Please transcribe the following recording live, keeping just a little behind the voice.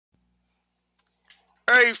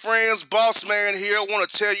Hey friends, Bossman here. I want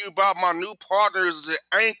to tell you about my new partners at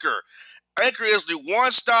Anchor. Anchor is the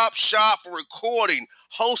one-stop shop for recording,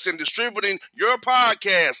 hosting, distributing your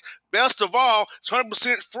podcast. Best of all, it's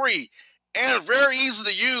 100% free and very easy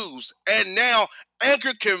to use. And now,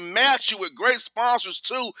 Anchor can match you with great sponsors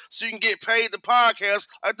too, so you can get paid the podcast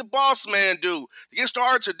like the Bossman do. To get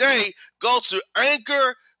started today, go to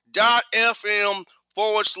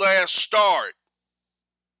anchor.fm/start.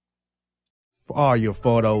 For all your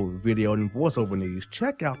photo, video, and voiceover needs,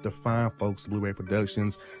 check out the fine folks at Blueberry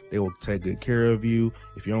Productions. They will take good care of you.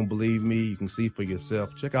 If you don't believe me, you can see for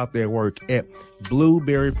yourself. Check out their work at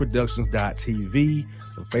blueberryproductions.tv,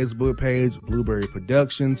 the Facebook page, Blueberry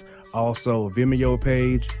Productions, also a Vimeo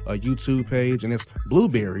page, a YouTube page, and it's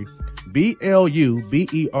Blueberry,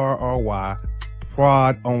 BLUBERRY,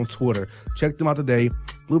 Prod on Twitter. Check them out today.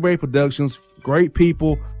 Blueberry Productions, great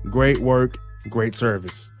people, great work, great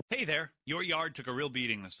service. Hey there, your yard took a real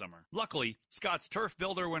beating this summer. Luckily, Scott's Turf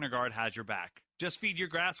Builder Winter Guard has your back. Just feed your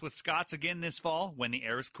grass with Scott's again this fall when the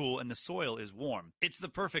air is cool and the soil is warm. It's the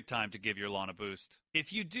perfect time to give your lawn a boost.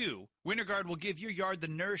 If you do, Winter Guard will give your yard the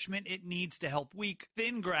nourishment it needs to help weak,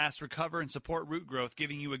 thin grass recover and support root growth,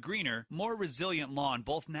 giving you a greener, more resilient lawn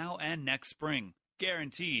both now and next spring.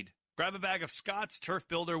 Guaranteed. Grab a bag of Scott's Turf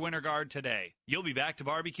Builder Winter Guard today. You'll be back to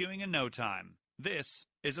barbecuing in no time. This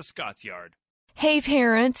is a Scott's Yard. Hey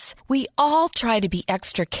parents, we all try to be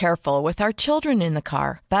extra careful with our children in the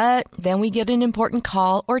car, but then we get an important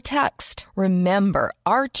call or text. Remember,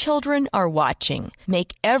 our children are watching.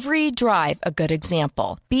 Make every drive a good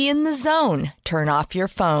example. Be in the zone. Turn off your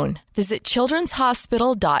phone. Visit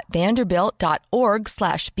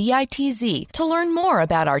childrenshospital.vanderbilt.org/BITZ to learn more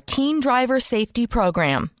about our teen driver safety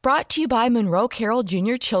program. Brought to you by Monroe Carroll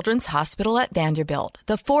Jr. Children's Hospital at Vanderbilt,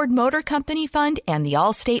 the Ford Motor Company Fund, and the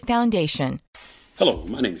Allstate Foundation. Hello,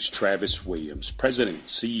 my name is Travis Williams, President and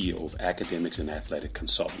CEO of Academics and Athletic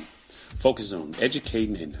Consulting, focusing on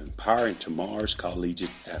educating and empowering tomorrow's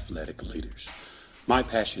collegiate athletic leaders. My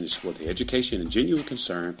passion is for the education and genuine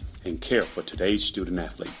concern and care for today's student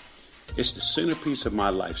athlete. It's the centerpiece of my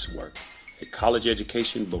life's work. A college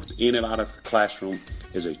education, both in and out of the classroom,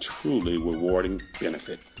 is a truly rewarding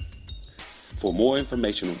benefit. For more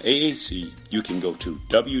information on AAC, you can go to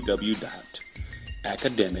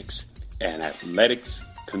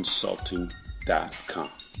www.academicsandathleticsconsulting.com.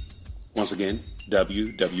 Once again,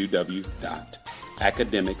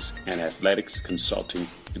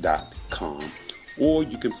 www.academicsandathleticsconsulting.com. Or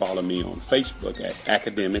you can follow me on Facebook at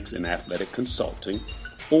Academics and Athletic Consulting,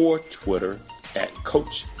 or Twitter at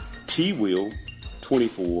Coach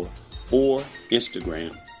TWill24, or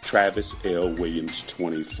Instagram Travis L. Williams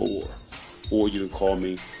 24. Or you can call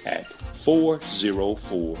me at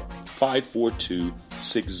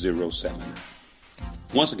 404-542-6079.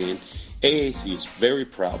 Once again, AAC is very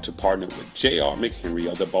proud to partner with J.R. McHenry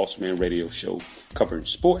of the Bossman Radio Show, covering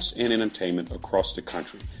sports and entertainment across the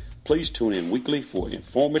country. Please tune in weekly for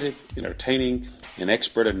informative, entertaining, and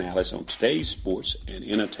expert analysis on today's sports and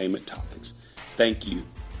entertainment topics. Thank you.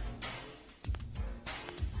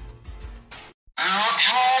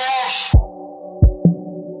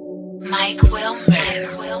 Mike Wilmer.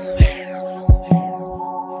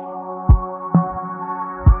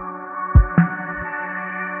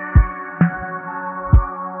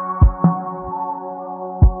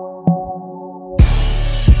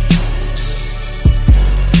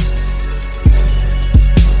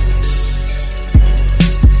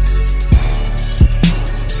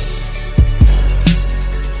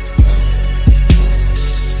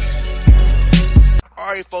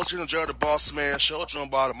 Alright, folks, here enjoy the Bossman Show,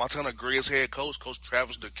 joined by the Montana Grizz head coach, Coach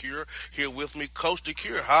Travis DeCuire, here with me. Coach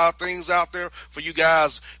DeCuire, how are things out there for you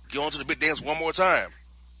guys going to the big dance one more time?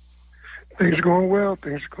 Things are going well.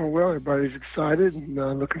 Everybody's excited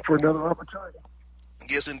and looking for another opportunity.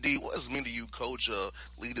 Yes, indeed. What does it mean to you, Coach,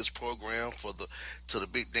 lead this program to the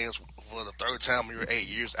big dance for the third time in your 8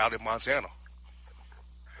 years out in Montana?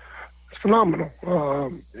 It's phenomenal.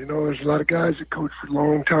 There's a lot of guys that coach for a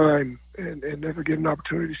long time and never get an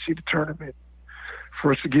opportunity to see the tournament.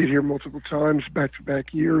 For us to get here multiple times,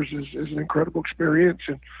 back-to-back years, is an incredible experience,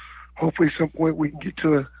 and hopefully at some point we can get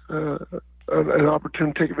to an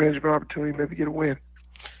opportunity, take advantage of an opportunity, maybe get a win.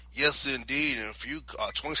 Yes, indeed. And a few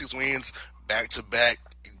 26 wins back-to-back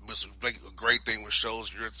was a great thing, which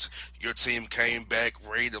shows your team came back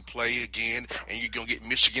ready to play again, and you're going to get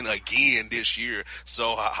Michigan again this year.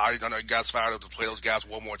 So how are you guys fired up to play those guys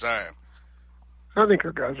one more time? I think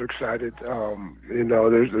our guys are excited.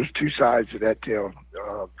 There's two sides to that deal.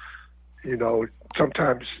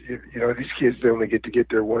 Sometimes, these kids, they only get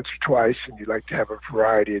there once or twice, and you like to have a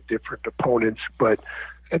variety of different opponents. But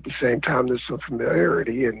at the same time, there's some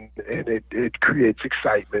familiarity, and it creates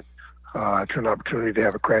excitement to an opportunity to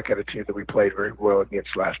have a crack at a team that we played very well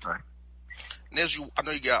against last time. And as you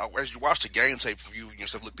watch the game tape, for you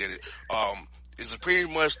yourself looked at it, is it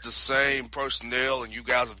pretty much the same personnel, and you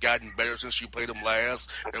guys have gotten better since you played them last?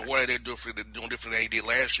 And what are they doing different than they did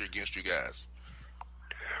last year against you guys?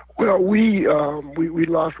 Well, we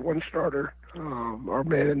lost one starter, our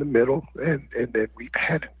man in the middle, and then we've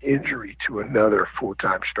had an injury to another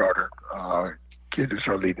full-time starter. Kid is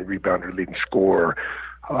our leading rebounder, leading scorer.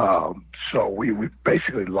 So we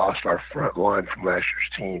basically lost our front line from last year's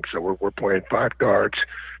team. So we're playing 5 guards,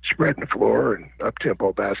 spreading the floor, and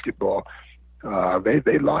up-tempo basketball.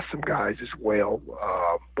 They lost some guys as well,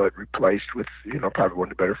 but replaced with probably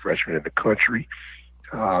one of the better freshmen in the country.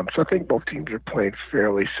 So I think both teams are playing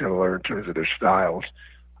fairly similar in terms of their styles.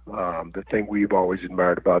 The thing we've always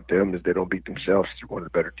admired about them is they don't beat themselves. They're one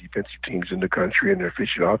of the better defensive teams in the country, and they're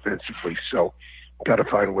efficient offensively. So got to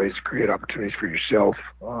find ways to create opportunities for yourself,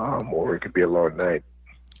 or it could be a long night.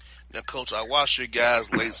 Now, Coach, I watched you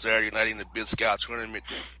guys late Saturday night in the Big Sky tournament.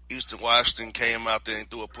 Eastern Washington came out there and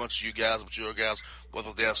threw a punch at you guys, but your guys, both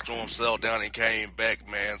of them, storm settled down and came back,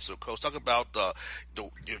 man. So, Coach, talk about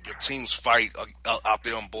your team's fight out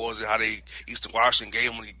there on Boise, how Eastern Washington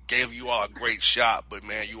gave you all a great shot, but,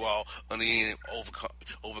 man, you all, in the end,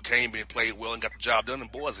 overcame and played well and got the job done in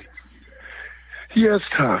Boise. Yeah, it's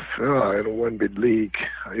tough. In a one-bid league,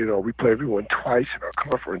 we play everyone twice in our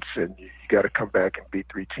conference, and you got to come back and beat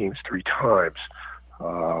 3 teams 3 times,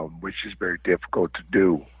 which is very difficult to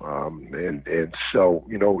do. And so,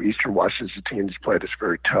 Eastern Washington's a team that's played us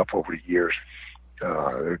very tough over the years.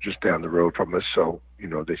 They're just down the road from us, so,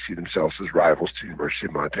 they see themselves as rivals to the University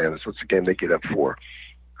of Montana. So it's a game they get up for.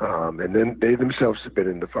 And then they themselves have been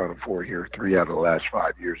in the Final Four here 3 out of the last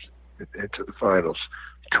 5 years into the finals.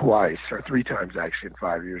 Twice, or 3 times actually in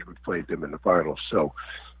 5 years, we've played them in the finals. So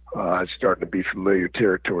it's starting to be familiar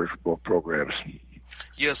territory for both programs.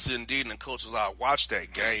 Yes, indeed. And, Coach, as I watched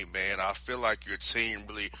that game, man, I feel like your team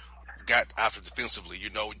really got after defensively.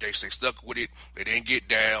 They stuck with it. They didn't get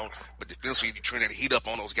down. But defensively, you turn that heat up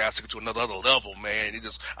on those guys to get to another level, man. I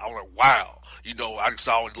was like, wow. I just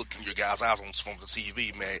saw it looking in your guys' eyes from the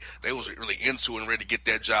TV, man. They was really into it and ready to get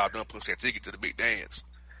that job done, push that ticket to the big dance.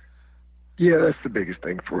 Yeah, that's the biggest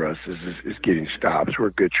thing for us is getting stops. We're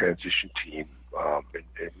a good transition team, and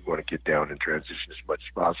we want to get down and transition as much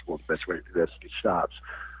as possible. The best way to do that is to get stops.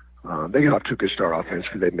 They got off to a good start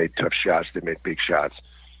offensively. They made tough shots. They made big shots.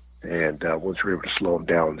 And once we were able to slow them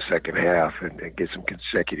down in the second half and get some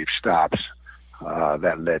consecutive stops,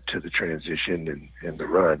 that led to the transition and the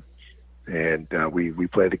run. And we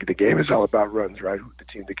played the game is all about runs, right? The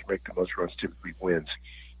team that can make the most runs typically wins.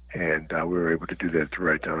 And we were able to do that at the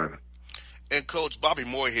right time. And Coach Bobby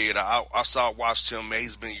Moorhead, I watched him, man.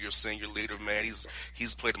 He's been your senior leader, man.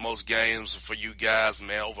 He's played the most games for you guys,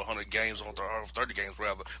 man. Over 100 games, 30 games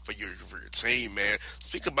rather, for your team, man.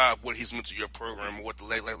 Speak about what he's meant to your program and what the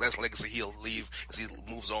last legacy he'll leave as he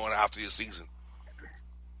moves on after this season.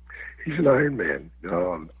 He's an Iron Man.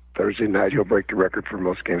 Thursday night he'll break the record for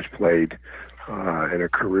most games played in a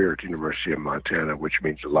career at the University of Montana, which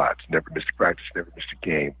means a lot. Never missed a practice, never missed a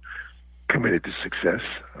game. Committed to success.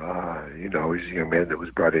 He's a young man that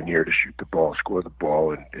was brought in here to shoot the ball, score the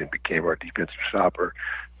ball, and became our defensive stopper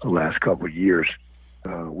the last couple of years,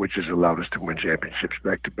 which has allowed us to win championships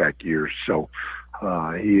back-to-back years. So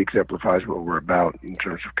he exemplifies what we're about in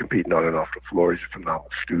terms of competing on and off the floor. He's a phenomenal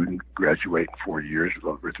student, graduating 4 years with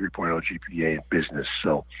over a 3.0 GPA in business.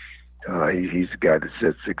 So he's the guy that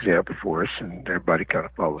sets the example for us, and everybody kind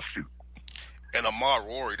of follows suit. And Amar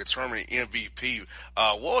Rory, the tournament MVP.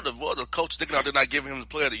 What the coach thinking out there not giving him the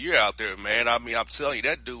player of the year out there, man? I mean, I'm telling you,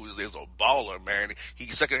 that dude is a baller, man.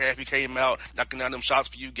 Second half, he came out, knocking down them shots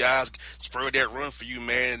for you guys, spurred that run for you,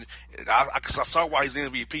 man. I saw why he's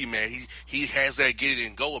MVP, man. He has that get it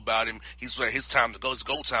and go about him. He's like, his time to go. It's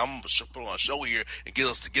go time. I'm going to put on a show here and get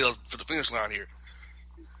us to the finish line here.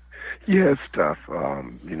 Yeah, it's tough.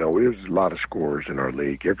 There's a lot of scorers in our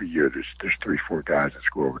league. Every year there's 3-4 guys that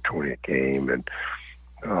score over 20 a game, and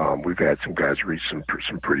we've had some guys reach some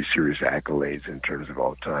pretty serious accolades in terms of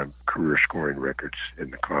all-time career scoring records in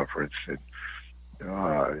the conference. And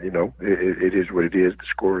it is what it is. The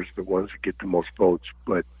scorers are the ones that get the most votes.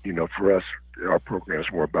 But for us, our program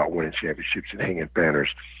is more about winning championships and hanging banners.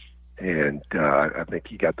 And I think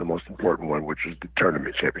he got the most important one, which was the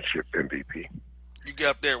tournament championship MVP. You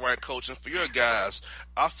got that right, Coach. And for your guys,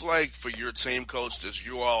 I feel like for your team, Coach, that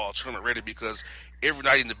you all are tournament ready because every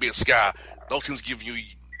night in the Big Sky, those teams give you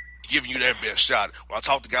giving you their best shot. When I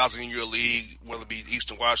talk to guys in your league, whether it be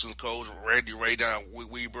Eastern Washington's coach, Randy Ray down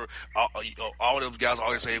Weber, all those guys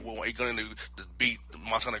always say, well, we're going to beat the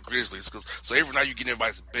Montana Grizzlies. So every night you get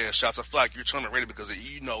everybody's best shots. I feel like you're tournament ready because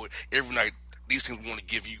you know every night these teams want to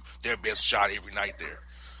give you their best shot every night there.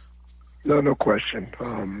 No question.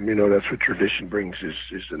 That's what tradition brings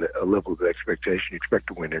is a level of expectation. You expect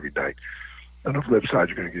to win every night. On the flip side,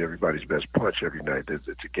 you're going to get everybody's best punch every night. It's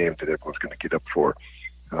a game that everyone's going to get up for,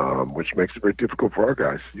 which makes it very difficult for our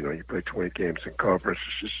guys. You play 20 games in conference.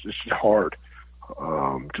 It's just hard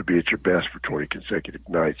to be at your best for 20 consecutive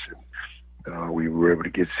nights. And we were able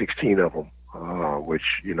to get 16 of them,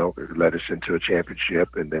 which, led us into a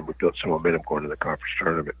championship, and then we built some momentum going to the conference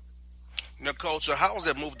tournament. Now, Coach, how was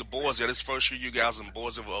that move to Boise? This first year you guys in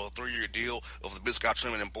Boise, a 3-year deal of the Big Sky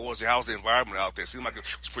tournament in Boise. How's the environment out there? Seemed like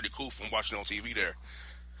it was pretty cool from watching on TV there.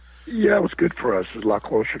 Yeah, it was good for us. It was a lot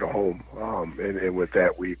closer to home. And with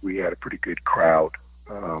that, we had a pretty good crowd.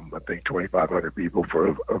 I think 2,500 people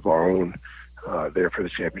of our own there for the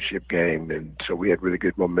championship game. And so we had really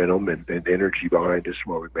good momentum and energy behind us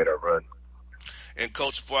while we made our run. And,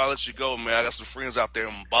 Coach, before I let you go, man, I got some friends out there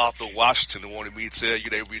in Bothell, Washington, that wanted me to tell you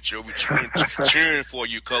they'll be cheering for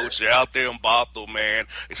you, Coach. They're out there in Bothell, man.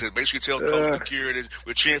 They said, make sure you tell Coach DeCuire that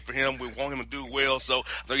we're cheering for him. We want him to do well. So, I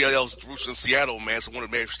know y'all was roots in Seattle, man, so I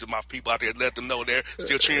want to make sure my people out there let them know they're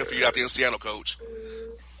still cheering for you out there in Seattle, Coach.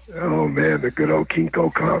 Oh, man, the good old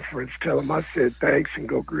Kinko Conference. Tell them I said thanks and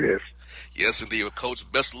go Grizz. Yes, indeed. Well,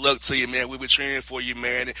 Coach, best of luck to you, man. We'll be cheering for you,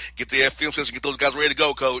 man. And get the FM session, get those guys ready to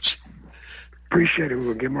go, Coach. Appreciate it.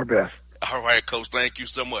 We'll give them our best. All right, Coach. Thank you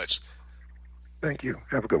so much. Thank you.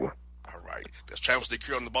 Have a good one. All right. That's Travis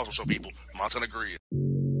DeCuire on the Bossman Show, people. Montana Grid.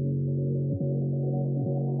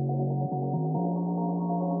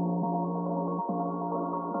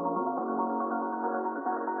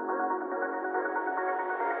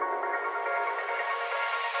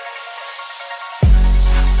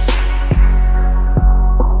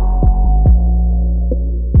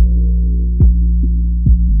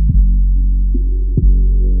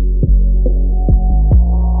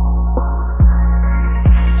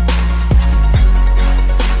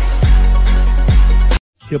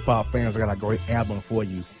 Hip-hop fans, I got a great album for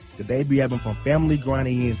you. The debut album from Family Grind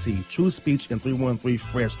ENT, True Speech and 313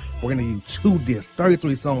 Fresh. We're going to give you 2 discs,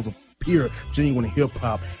 33 songs of pure, genuine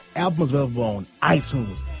hip-hop. Album is available on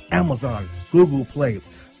iTunes, Amazon, Google Play,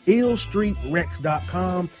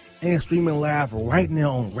 illstreetrex.com, and streaming live right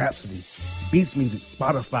now on Rhapsody, Beats Music,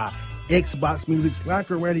 Spotify, Xbox Music,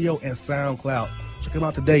 Slacker Radio, and SoundCloud. Check them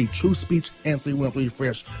out today. True Speech and 313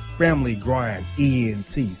 Fresh. Family Grind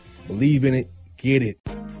ENT. Believe in it. Get it.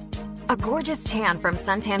 A gorgeous tan from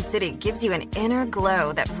Suntan City gives you an inner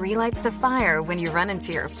glow that relights the fire when you run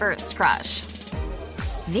into your first crush.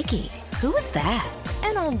 Vicky, who was that?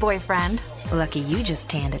 An old boyfriend. Lucky you just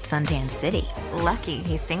tanned at Suntan City. Lucky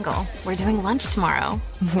he's single. We're doing lunch tomorrow.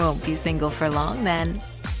 Won't be single for long then.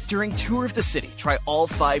 During Tour of the City, try all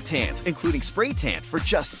 5 tans, including spray tan, for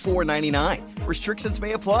just $4.99. Restrictions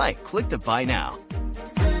may apply. Click to buy now.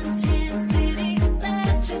 Suntan City,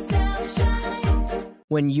 let yourself shine.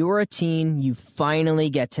 When you're a teen, you finally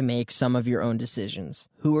get to make some of your own decisions.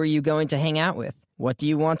 Who are you going to hang out with? What do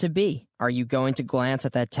you want to be? Are you going to glance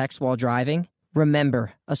at that text while driving?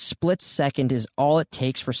 Remember, a split second is all it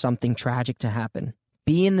takes for something tragic to happen.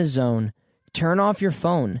 Be in the zone. Turn off your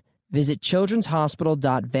phone. Visit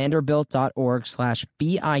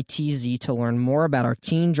childrenshospital.vanderbilt.org/BITZ to learn more about our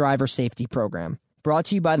teen driver safety program. Brought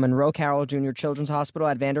to you by Monroe Carroll Jr. Children's Hospital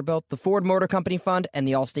at Vanderbilt, the Ford Motor Company Fund, and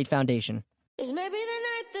the Allstate Foundation. It's maybe the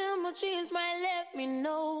night that my dreams might let me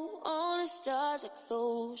know. All the stars are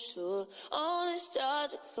closer. All the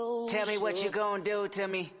stars are closer. Tell me what you gonna do to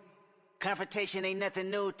me. Confrontation ain't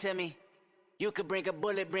nothing new to me. You could bring a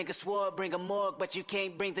bullet, bring a sword, bring a morgue, but you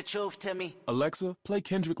can't bring the truth to me. Alexa, play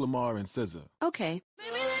Kendrick Lamar and SZA. Okay.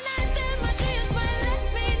 Maybe the night that my dreams might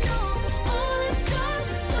let me know. All the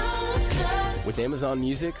stars are closer. With Amazon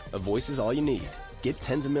Music, a voice is all you need. Get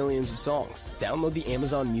tens of millions of songs. Download the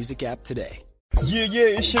Amazon Music app today. Yeah,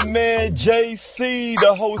 it's your man JC,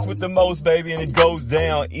 the host with the most, baby, and it goes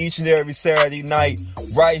down each and every Saturday night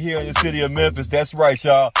right here in the city of Memphis. That's right,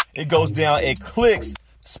 y'all. It goes down at Clicks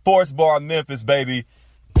Sports Bar Memphis, baby.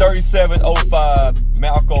 3705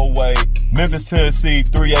 Malco Way, Memphis, Tennessee,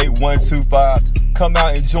 38125. Come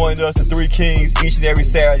out and join us, the Three Kings, each and every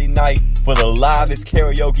Saturday night for the livest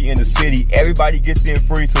karaoke in the city. Everybody gets in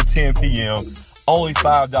free till 10 p.m. Only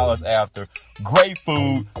 $5 after. Great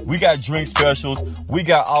food. We got drink specials. We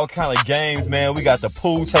got all kind of games, man. We got the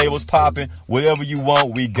pool tables popping. Whatever you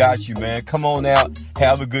want, we got you, man. Come on out.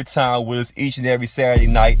 Have a good time with us each and every Saturday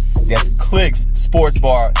night. That's Clicks Sports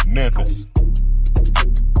Bar, Memphis.